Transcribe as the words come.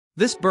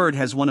This bird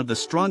has one of the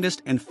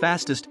strongest and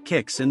fastest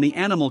kicks in the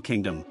animal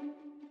kingdom.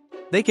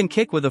 They can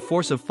kick with a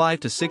force of 5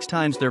 to 6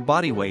 times their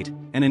body weight,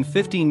 and in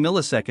 15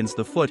 milliseconds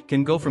the foot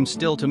can go from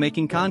still to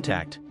making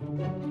contact.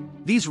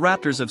 These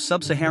raptors of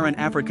sub-Saharan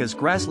Africa's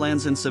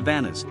grasslands and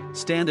savannas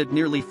stand at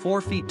nearly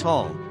 4 feet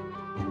tall.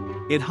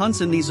 It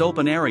hunts in these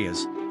open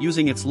areas,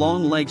 using its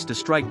long legs to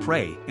strike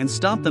prey and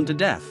stomp them to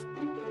death.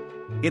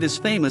 It is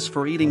famous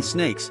for eating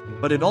snakes,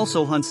 but it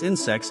also hunts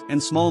insects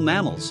and small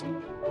mammals.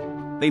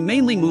 They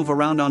mainly move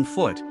around on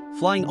foot,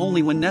 flying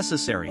only when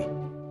necessary.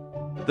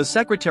 The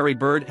secretary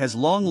bird has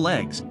long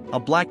legs, a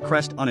black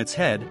crest on its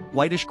head,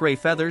 whitish-gray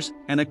feathers,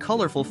 and a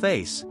colorful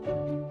face.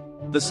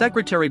 The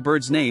secretary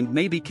bird's name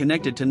may be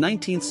connected to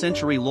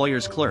 19th-century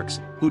lawyers' clerks,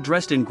 who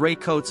dressed in gray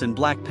coats and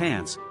black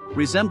pants,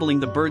 resembling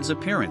the bird's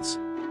appearance.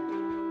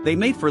 They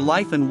mate for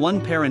life and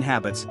one pair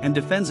inhabits and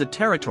defends a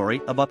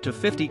territory of up to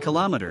 50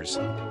 kilometers.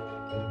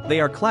 They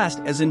are classed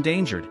as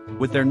endangered,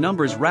 with their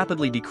numbers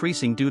rapidly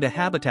decreasing due to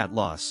habitat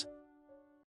loss.